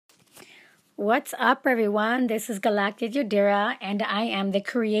What's up, everyone? This is Galactic Yadira, and I am the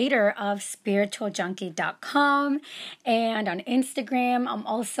creator of SpiritualJunkie.com. And on Instagram, I'm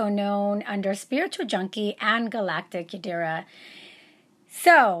also known under Spiritual Junkie and Galactic Yadira.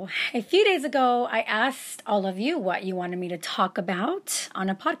 So, a few days ago, I asked all of you what you wanted me to talk about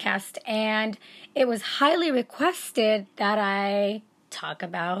on a podcast, and it was highly requested that I talk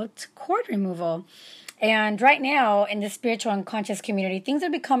about cord removal. And right now in the spiritual and conscious community, things are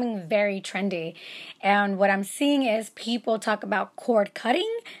becoming very trendy. And what I'm seeing is people talk about cord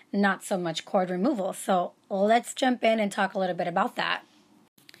cutting, not so much cord removal. So let's jump in and talk a little bit about that.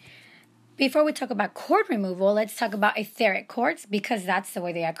 Before we talk about cord removal, let's talk about etheric cords because that's the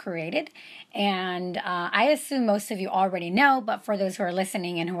way they are created. And I assume most of you already know, but for those who are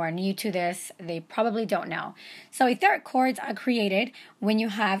listening and who are new to this, they probably don't know. So etheric cords are created when you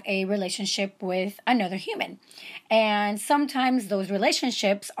have a relationship with another human. And sometimes those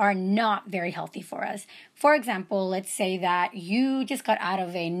relationships are not very healthy for us. For example, let's say that you just got out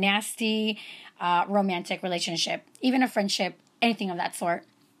of a nasty romantic relationship, even a friendship, anything of that sort.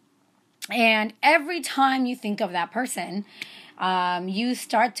 And every time you think of that person, you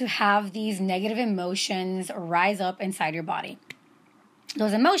start to have these negative emotions rise up inside your body.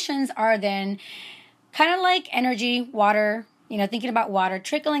 Those emotions are then kind of like energy, water, thinking about water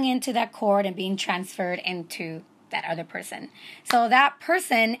trickling into that cord and being transferred into that other person. So that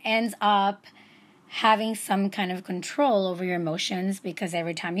person ends up having some kind of control over your emotions because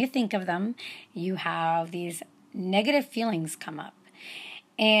every time you think of them, you have these negative feelings come up.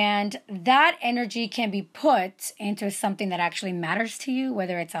 And that energy can be put into something that actually matters to you,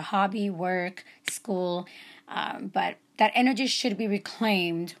 whether it's a hobby, work, school. But that energy should be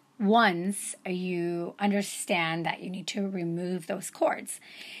reclaimed once you understand that you need to remove those cords.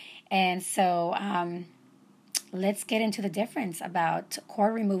 And so let's get into the difference about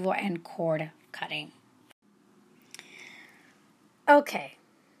cord removal and cord cutting. Okay,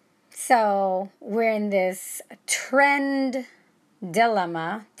 so we're in this trend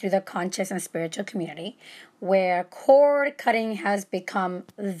dilemma through the conscious and spiritual community where cord cutting has become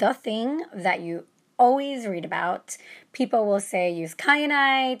the thing that you always read about. People will say use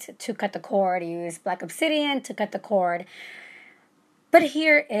kyanite to cut the cord, use black obsidian to cut the cord. But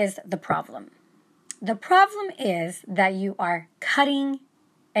here is the problem. The problem is that you are cutting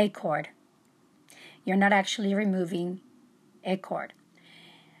a cord. You're not actually removing a cord.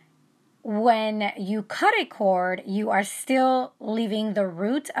 When you cut a cord, you are still leaving the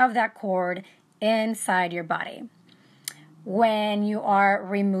root of that cord inside your body. When you are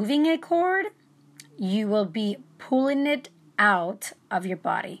removing a cord, you will be pulling it out of your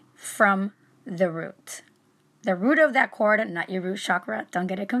body from the root. The root of that cord, not your root chakra, don't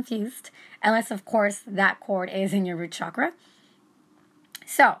get it confused, unless, of course, that cord is in your root chakra.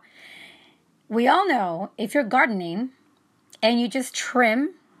 So, we all know if you're gardening and you just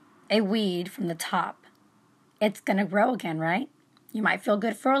trim a weed from the top, it's going to grow again, right? You might feel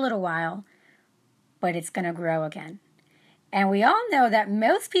good for a little while, but it's going to grow again. And we all know that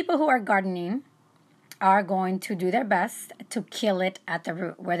most people who are gardening are going to do their best to kill it at the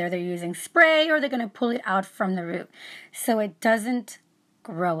root, whether they're using spray or they're going to pull it out from the root so it doesn't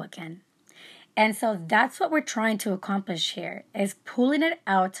grow again. And so that's what we're trying to accomplish here, is pulling it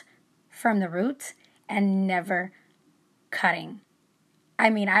out from the root and never cutting. I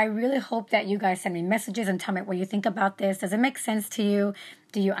mean, I really hope that you guys send me messages and tell me what you think about this. Does it make sense to you?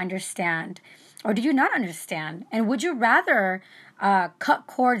 Do you understand? Or do you not understand? And would you rather cut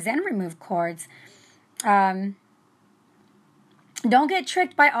cords and remove cords? Don't get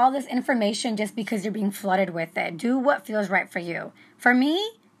tricked by all this information just because you're being flooded with it. Do what feels right for you. For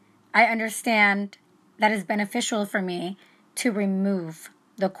me, I understand that it's beneficial for me to remove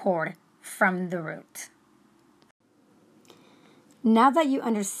the cord from the root. Now that you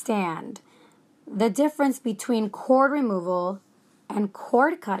understand the difference between cord removal and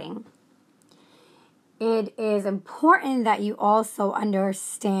cord cutting, it is important that you also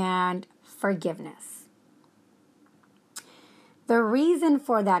understand forgiveness. The reason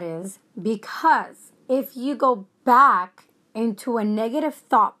for that is because if you go back into a negative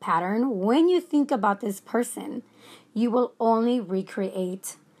thought pattern when you think about this person, you will only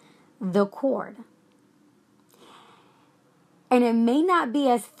recreate the cord. And it may not be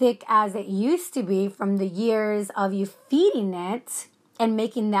as thick as it used to be from the years of you feeding it and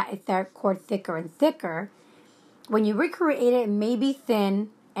making that etheric cord thicker and thicker. When you recreate it, it may be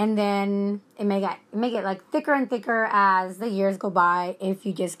thin, and then it may get like thicker and thicker as the years go by if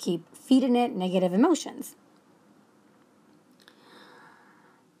you just keep feeding it negative emotions.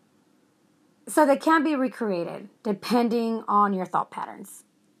 So they can be recreated depending on your thought patterns.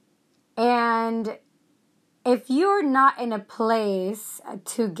 And if you're not in a place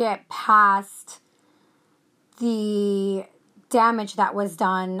to get past the damage that was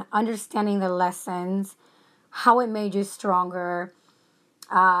done, understanding the lessons, how it made you stronger,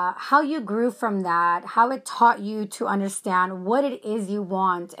 how you grew from that, how it taught you to understand what it is you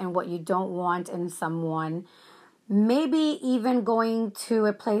want and what you don't want in someone, maybe even going to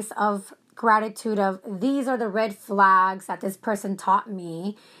a place of gratitude of these are the red flags that this person taught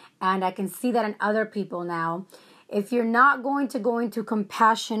me, and I can see that in other people now. If you're not going to go into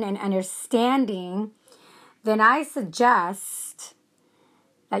compassion and understanding, then I suggest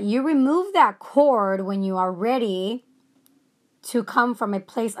that you remove that cord when you are ready to come from a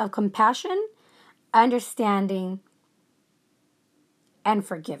place of compassion, understanding, and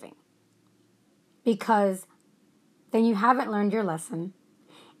forgiving. Because then you haven't learned your lesson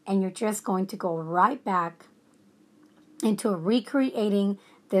and you're just going to go right back into recreating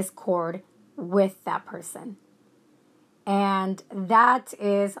this cord with that person. And that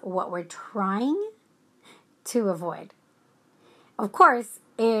is what we're trying to avoid. Of course,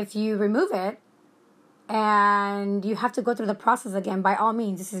 if you remove it and you have to go through the process again, by all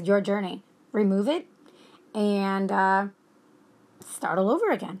means, this is your journey. Remove it and start all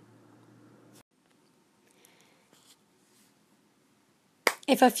over again.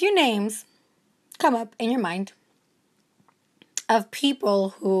 If a few names come up in your mind of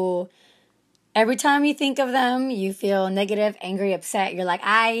people who every time you think of them, you feel negative, angry, upset, you're like,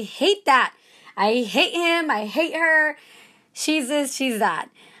 I hate that. I hate him. I hate her. She's this, she's that.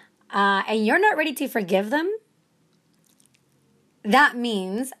 And you're not ready to forgive them, that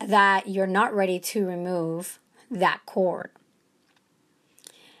means that you're not ready to remove that cord.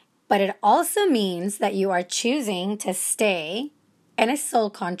 But it also means that you are choosing to stay in a soul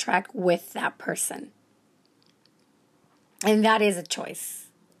contract with that person. And that is a choice.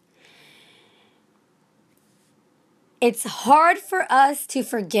 It's hard for us to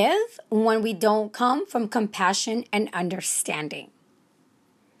forgive when we don't come from compassion and understanding.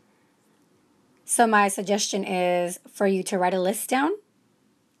 So my suggestion is for you to write a list down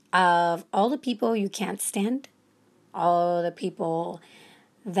of all the people you can't stand, all the people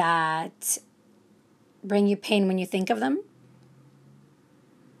that bring you pain when you think of them.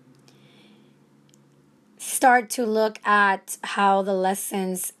 Start to look at how the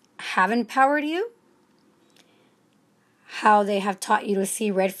lessons have empowered you, how they have taught you to see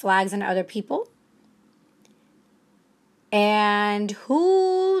red flags in other people, and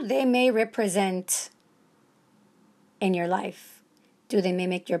who they may represent in your life. Do they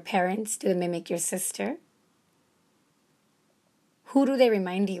mimic your parents? Do they mimic your sister? Who do they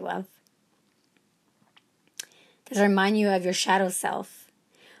remind you of? Does it remind you of your shadow self?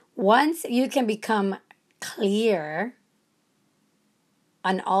 Once you can become clear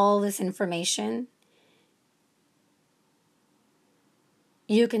on all this information,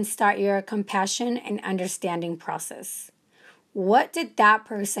 you can start your compassion and understanding process. What did that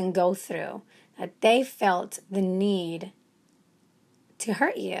person go through that they felt the need to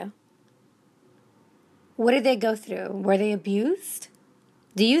hurt you? What did they go through? Were they abused?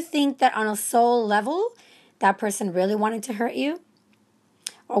 Do you think that on a soul level, that person really wanted to hurt you?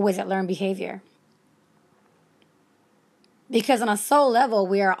 Or was it learned behavior? Because on a soul level,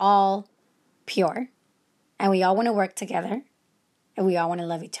 we are all pure. And we all want to work together. And we all want to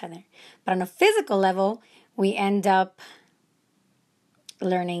love each other. But on a physical level, we end up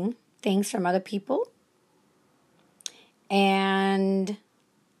learning things from other people and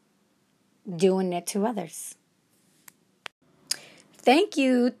doing it to others. Thank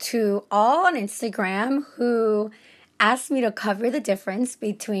you to all on Instagram who asked me to cover the difference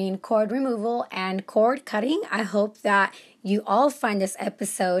between cord removal and cord cutting. I hope that you all find this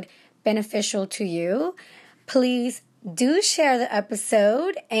episode beneficial to you. Please do share the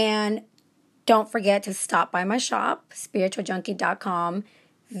episode and don't forget to stop by my shop, spiritualjunkie.com,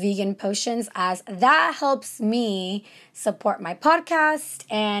 vegan potions, as that helps me support my podcast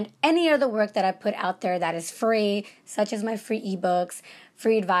and any other work that I put out there that is free, such as my free ebooks,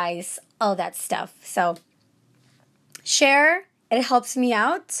 free advice, all that stuff. So share, it helps me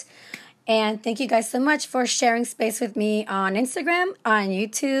out. And thank you guys so much for sharing space with me on Instagram, on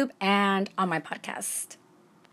YouTube, and on my podcast.